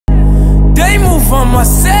move on my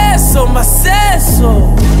seso,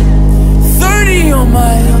 30 on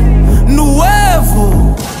my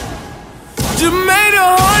nuevo. Just made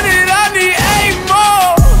 100, I need 8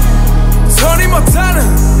 more. Tony Montana,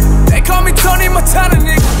 they call me Tony Montana,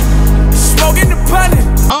 nigga. Smoking the planet.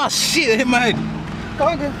 Oh shit, it hit my head.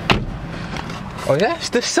 Okay. Oh yeah, it's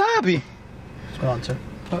the Sabi. What's going on, sir?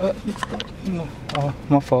 Oh,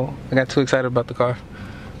 my fault. I got too excited about the car.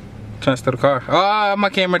 Trying to steal the car. Oh, my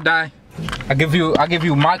camera died. I give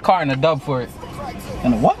you my car and a dub for it.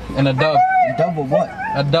 And a what? And a dub. A dub of what?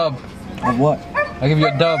 A dub. Of what? I give you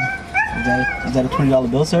a dub. Is that a $20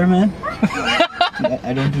 bill, sir, man? Dude,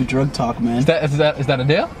 I don't do drug talk, man. Is that a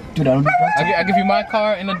deal? Dude, I don't do drug talk. I give you my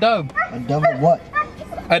car and a dub. A dub of what?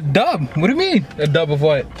 A dub? What do you mean? A dub of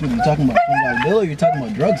what? Dude, you talking about $20 bill or you talking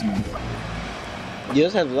about drugs, man? You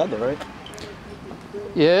just have leather, right?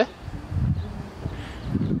 Yeah.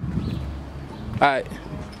 Alright.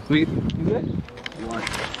 You good? You want?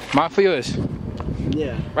 Mine for yours.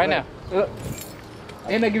 Yeah. Right now.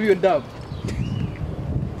 And I give you a dub.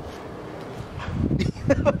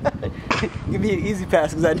 Give me an easy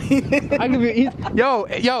pass because I need it. I give you easy. Yo,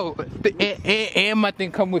 and my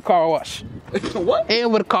thing come with car wash. What?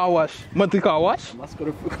 And with a car wash. Monthly car wash. Let's go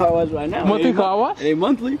to car wash right now. Monthly car wash? It ain't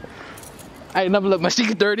monthly. I ain't never let my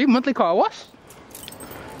shit dirty. Monthly car wash.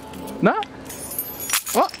 Nah.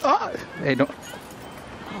 Oh. Hey, don't. Oh,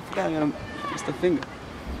 I forgot I got him. It's the finger.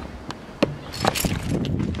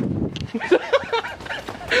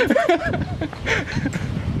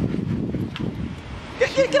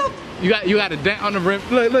 Get up! You got a dent on the rim.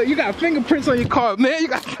 Look, you got fingerprints on your car, man. You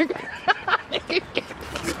got finger. He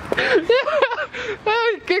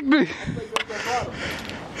kicked me.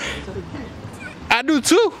 I do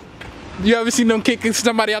too. You ever seen them kicking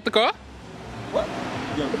somebody out the car? What?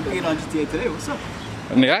 Yo, we playing on GTA today. What's up?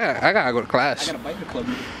 Nigga, I gotta go to class. I got a biker club.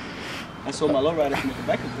 I sold my lowrider to make a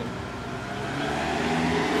biker club.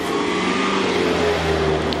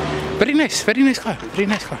 Very nice car. Very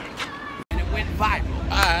nice car. And it went viral.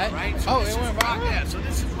 Alright. Right? So Oh, it went viral? Yeah, so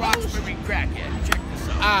this is Roxbury Crackhead. Check this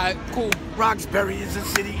out. Alright, cool. Roxbury is a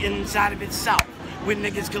city inside of itself. With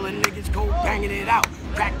niggas killing niggas, cold banging it out.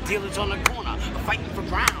 Crack dealers on the corner, fighting for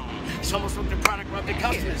ground. Some smoke the product, rob their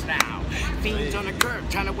customers now. Fiends on the curb,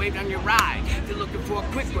 trying to wave down your ride. They're looking for a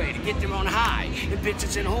quick way to get them on high. And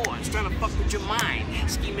bitches and whores, trying to fuck with your mind.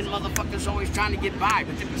 Scheming motherfuckers always trying to get by,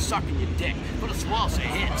 but they be sucking your dick. Put a swallow of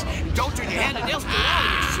hits. And don't turn your head and they'll steal all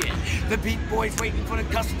your shit. The beat boys waiting for the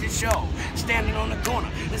custody show. Standing on the corner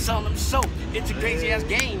and selling them soap. It's a crazy ass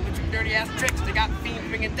game with some dirty ass tricks. They got fiends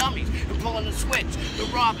bringing dummies and pulling the switch. The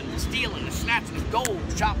robbing, the stealing, the snatching the gold.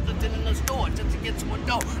 Shoplifting in the store just to get some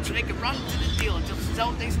dough. So they can run to the dealer just to sell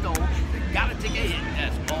what they stole. They gotta take a hit,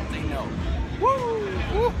 that's all they know. Woo!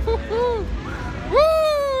 Woo! Woo! Woo!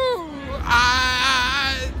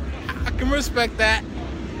 I can respect that.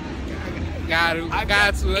 Got to. I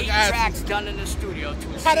got 8 tracks done in the studio to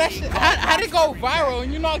How'd it go viral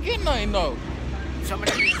and you're not getting nothing though?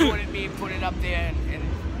 Somebody recorded me and put it up there and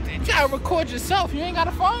You gotta record yourself. You ain't got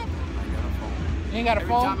a phone? You ain't got a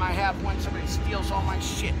phone? Every time I have one, somebody steals all my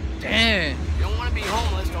shit. Damn. You don't want to be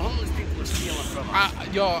homeless. The homeless people are stealing from us.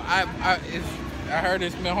 I heard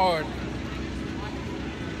it's been hard.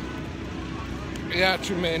 I got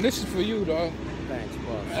you, man. This is for you, dog. Thanks,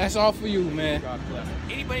 boss. That's all for you, man. God bless.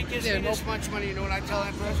 Anybody gives me this much money, you know what I tell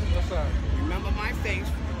that person? What's up? Remember my face.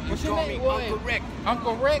 You What's your call me name? What? Uncle Rick.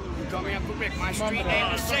 Uncle Rick? You call me Uncle Rick. My street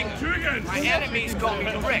name is Singer. My enemies call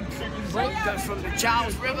me Rick. Because from the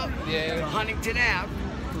Charles River to Huntington Ave,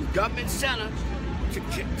 from Government Center to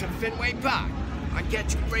Fenway Park, I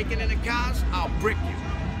catch you breaking into cars, I'll brick you.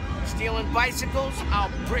 Stealing bicycles,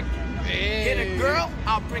 I'll brick you. Hey. Hit a girl,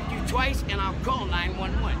 I'll brick you twice, and I'll call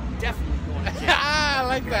 911. Definitely going to jail. I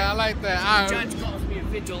like that. I like that. The judge calls me a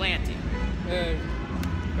vigilante. Yeah.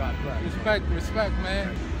 God bless. Respect,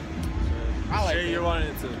 man. I like Say that. you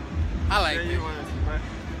wanted to. I like Say that. you wanted to, man.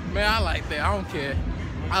 Man, I like that. I don't care.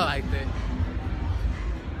 I like that.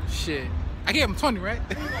 Shit. I gave him 20, right?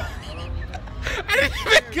 I didn't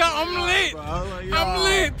even go. I'm lit. Bro, I was like, I'm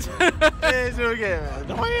lit. Hey, so again,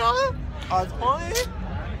 man. 20 on? Oh, 20?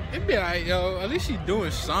 It be like, yo, at least she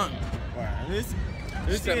doing something. Wow, this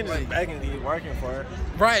Step thing is right. begging, he working for it.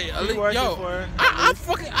 Right. At He least, working yo, for it.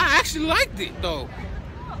 I actually liked it, though.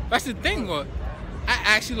 That's the thing, what? I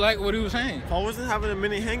actually like what he was saying. If I wasn't having a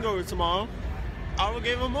mini hangover tomorrow, I would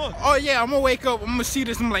give him more. Oh, yeah, I'm gonna wake up, I'm gonna see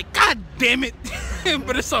this, and I'm like, God damn it.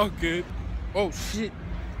 But it's all good. Oh, shit.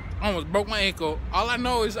 I almost broke my ankle. All I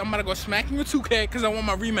know is I'm gonna go smack you with 2K because I want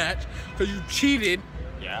my rematch because you cheated.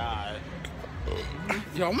 Yeah.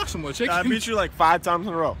 Yo, I want some more chicken. I beat you like 5 times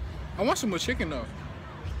in a row. I want some more chicken, though.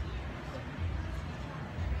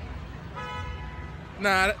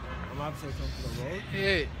 Nah. I'm about to say something to the road.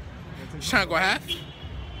 Yeah. Trying to go half?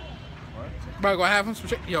 What? About to go half on some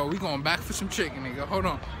chicken? Yo, we going back for some chicken, nigga. Hold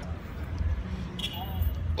on.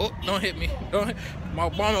 Oh, don't hit me. Don't hit. My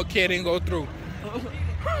Obamacare didn't go through.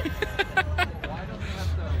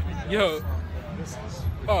 Yo.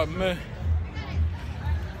 Oh, man.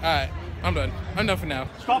 Alright, I'm done. I'm done for now.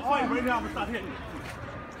 Stop fighting right now, but stop hitting.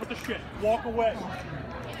 What the shit? Walk away.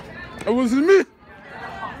 It wasn't me.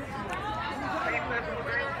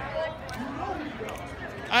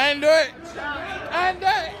 I didn't do it. I didn't do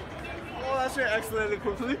it. Oh, that shit escalated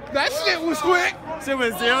quickly. That shit was quick. Shit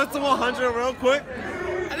went 0 to 100 real quick.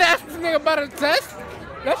 That's the nigga about to test.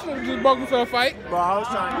 That shit was just broken for a fight. Bro, I was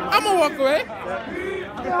trying to. I'm gonna walk away.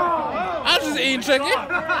 I was just eating chicken.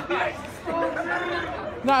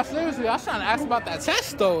 Nah, seriously, I was trying to ask about that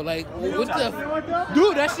test though. Like, what the?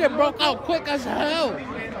 Dude, that shit broke out quick as hell.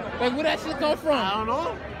 Like, where that shit come from? I don't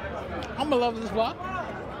know. I'm gonna love this vlog.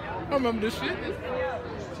 I remember this shit.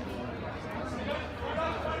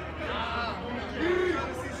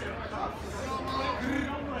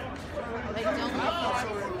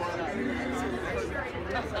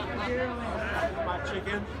 My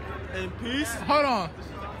chicken in peace. Hold on.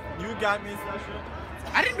 You got me special.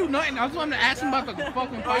 I didn't do nothing. I was wanting to ask him about the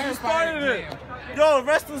fucking Oh, you started firefighter. it. Yo,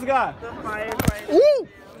 arrest this guy. Ooh!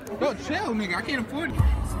 Yo, chill, nigga. I can't afford it.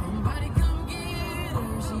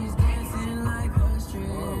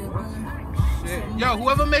 Shit. Yo,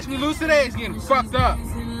 whoever makes me lose today is getting fucked up.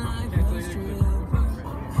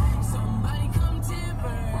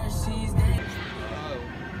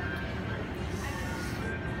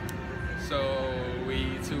 So,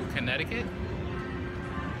 we to Connecticut?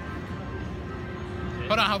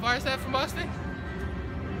 Hold on, how far is that from Boston?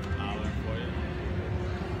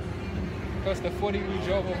 Plus the 40 we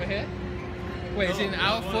drove over here? Wait, is it an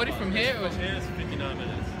hour 40 from here? Or is it? It's 59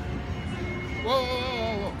 minutes. Whoa, whoa,